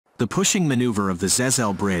The pushing maneuver of the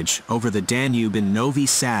Zezelj Bridge over the Danube in Novi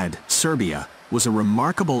Sad, Serbia, was a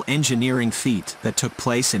remarkable engineering feat that took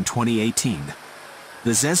place in 2018.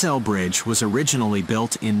 The Zezelj Bridge was originally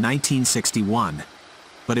built in 1961,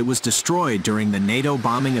 but it was destroyed during the NATO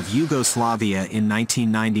bombing of Yugoslavia in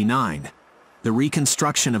 1999. The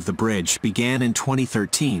reconstruction of the bridge began in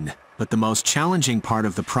 2013, but the most challenging part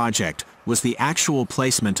of the project was the actual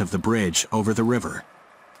placement of the bridge over the river.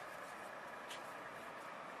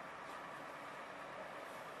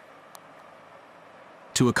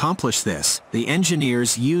 To accomplish this, the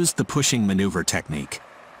engineers used the pushing maneuver technique.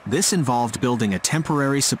 This involved building a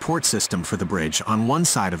temporary support system for the bridge on one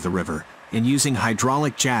side of the river and using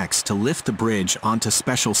hydraulic jacks to lift the bridge onto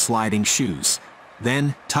special sliding shoes.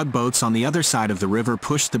 Then, tugboats on the other side of the river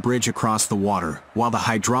pushed the bridge across the water, while the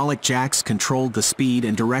hydraulic jacks controlled the speed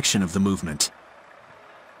and direction of the movement.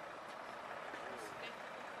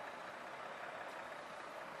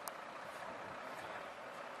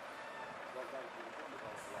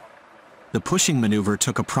 The pushing maneuver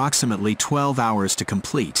took approximately 12 hours to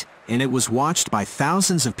complete, and it was watched by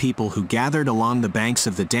thousands of people who gathered along the banks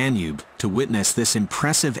of the Danube to witness this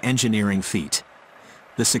impressive engineering feat.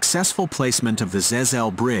 The successful placement of the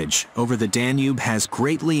Zezelj Bridge over the Danube has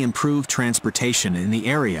greatly improved transportation in the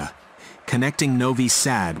area, connecting Novi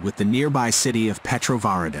Sad with the nearby city of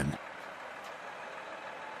Petrovaradin.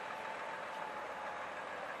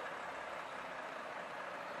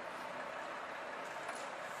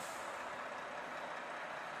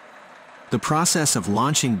 The process of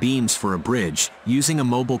launching beams for a bridge using a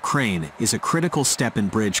mobile crane is a critical step in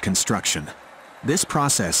bridge construction. This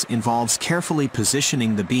process involves carefully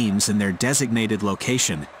positioning the beams in their designated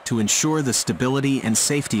location to ensure the stability and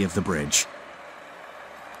safety of the bridge.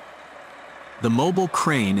 The mobile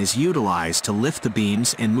crane is utilized to lift the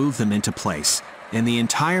beams and move them into place, and the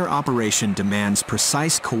entire operation demands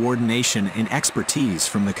precise coordination and expertise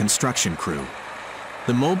from the construction crew.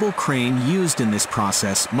 The mobile crane used in this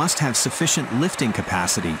process must have sufficient lifting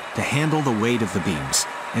capacity to handle the weight of the beams,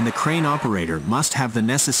 and the crane operator must have the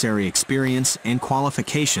necessary experience and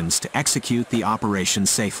qualifications to execute the operation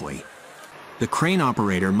safely. The crane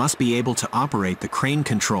operator must be able to operate the crane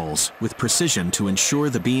controls with precision to ensure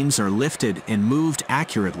the beams are lifted and moved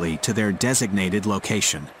accurately to their designated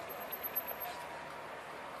location.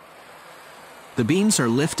 The beams are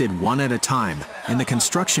lifted one at a time, and the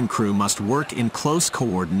construction crew must work in close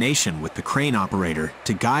coordination with the crane operator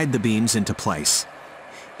to guide the beams into place.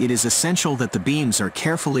 It is essential that the beams are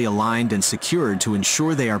carefully aligned and secured to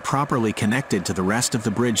ensure they are properly connected to the rest of the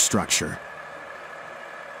bridge structure.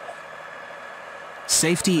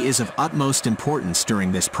 Safety is of utmost importance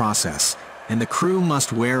during this process, and the crew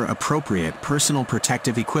must wear appropriate personal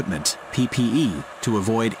protective equipment, PPE, to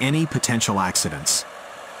avoid any potential accidents.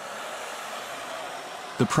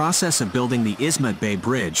 The process of building the Izmit Bay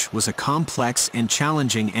Bridge was a complex and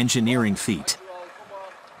challenging engineering feat.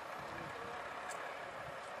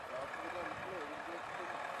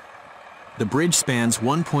 The bridge spans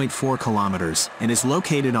 1.4 kilometers and is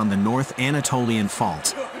located on the North Anatolian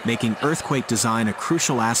Fault, making earthquake design a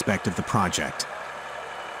crucial aspect of the project.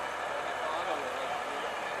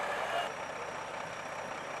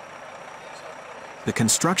 The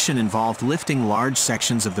construction involved lifting large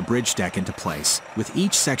sections of the bridge deck into place, with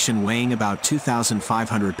each section weighing about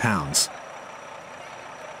 2,500 pounds.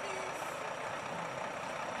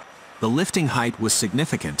 The lifting height was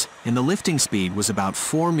significant, and the lifting speed was about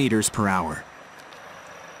 4 meters per hour.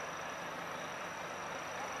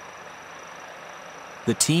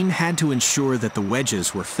 The team had to ensure that the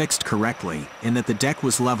wedges were fixed correctly and that the deck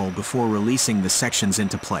was level before releasing the sections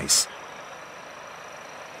into place.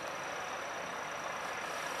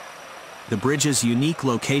 The bridge's unique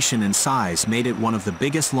location and size made it one of the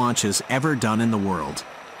biggest launches ever done in the world.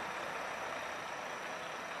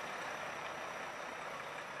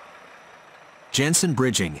 Jensen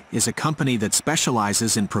Bridging is a company that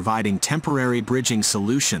specializes in providing temporary bridging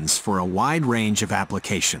solutions for a wide range of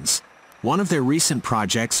applications. One of their recent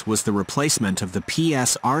projects was the replacement of the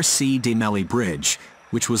PSRC de Mely Bridge,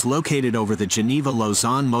 which was located over the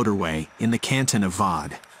Geneva-Lausanne motorway in the canton of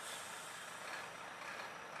Vaud.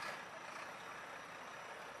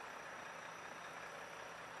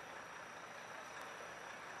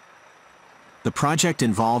 The project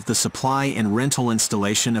involved the supply and rental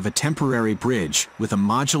installation of a temporary bridge with a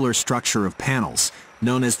modular structure of panels,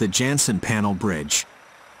 known as the Janssen Panel Bridge.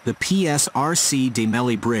 The PSRC de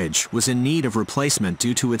Mely Bridge was in need of replacement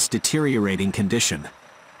due to its deteriorating condition.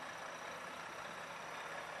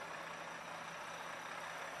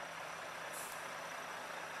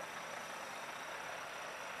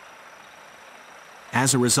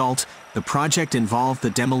 As a result, the project involved the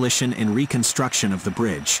demolition and reconstruction of the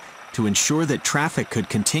bridge. To ensure that traffic could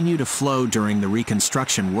continue to flow during the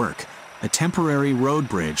reconstruction work, a temporary road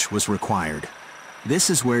bridge was required. This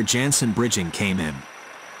is where Jansen bridging came in.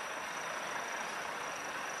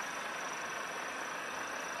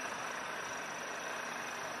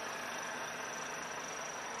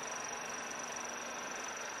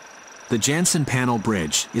 The Jansen Panel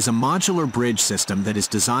Bridge is a modular bridge system that is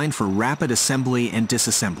designed for rapid assembly and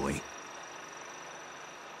disassembly.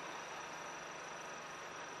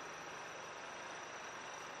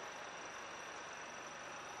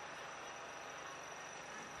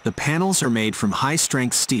 The panels are made from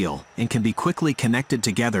high-strength steel and can be quickly connected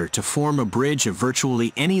together to form a bridge of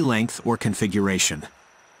virtually any length or configuration.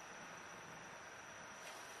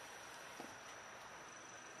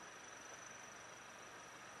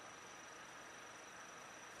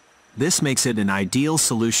 This makes it an ideal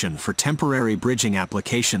solution for temporary bridging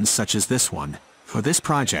applications such as this one. For this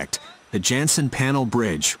project, the Jansen Panel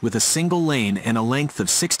Bridge with a single lane and a length of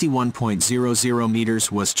 61.00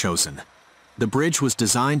 meters was chosen. The bridge was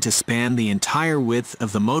designed to span the entire width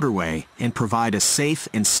of the motorway and provide a safe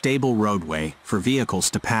and stable roadway for vehicles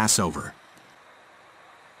to pass over.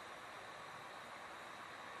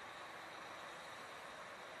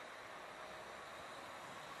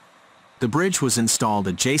 The bridge was installed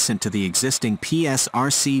adjacent to the existing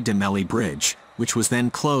PSRC de Mely bridge, which was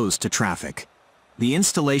then closed to traffic. The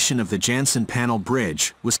installation of the Jansen Panel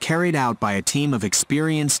Bridge was carried out by a team of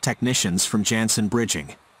experienced technicians from Jansen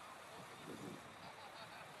Bridging.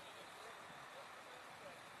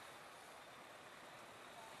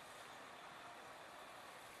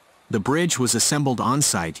 The bridge was assembled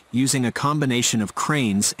on-site using a combination of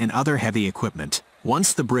cranes and other heavy equipment.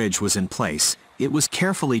 Once the bridge was in place, it was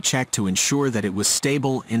carefully checked to ensure that it was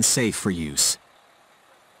stable and safe for use.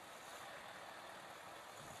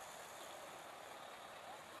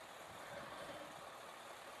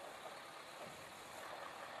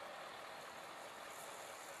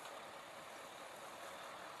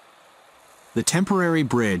 The temporary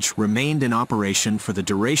bridge remained in operation for the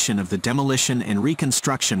duration of the demolition and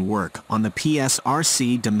reconstruction work on the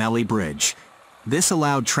PSRC de Mely Bridge. This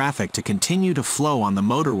allowed traffic to continue to flow on the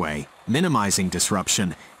motorway, minimizing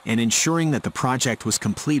disruption and ensuring that the project was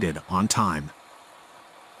completed on time.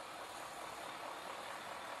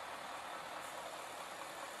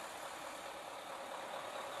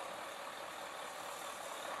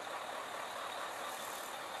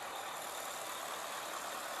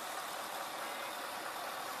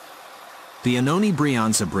 The Annone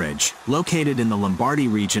Brianza Bridge, located in the Lombardy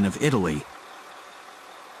region of Italy,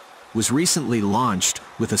 was recently launched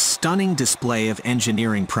with a stunning display of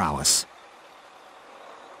engineering prowess.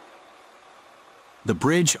 The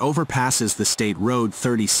bridge overpasses the State Road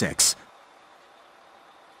 36,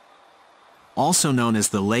 also known as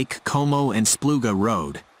the Lake Como and Spluga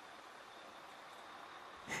Road,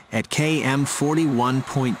 at km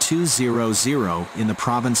 41.200 in the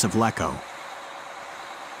province of Lecco.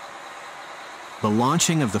 The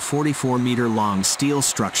launching of the 44-meter-long steel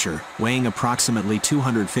structure, weighing approximately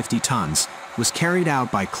 250 tons, was carried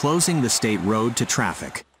out by closing the state road to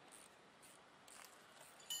traffic.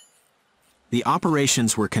 The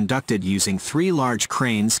operations were conducted using 3 large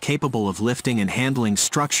cranes capable of lifting and handling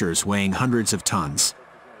structures weighing hundreds of tons.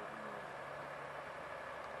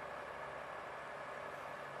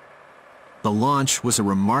 The launch was a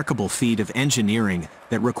remarkable feat of engineering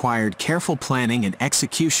that required careful planning and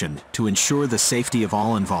execution to ensure the safety of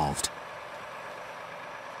all involved.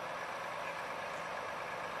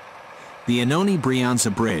 The Annone Brianza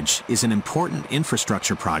Bridge is an important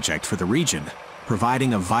infrastructure project for the region,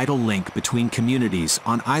 providing a vital link between communities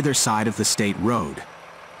on either side of the state road.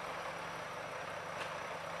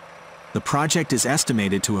 The project is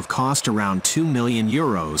estimated to have cost around €2 million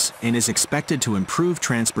and is expected to improve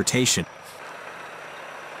transportation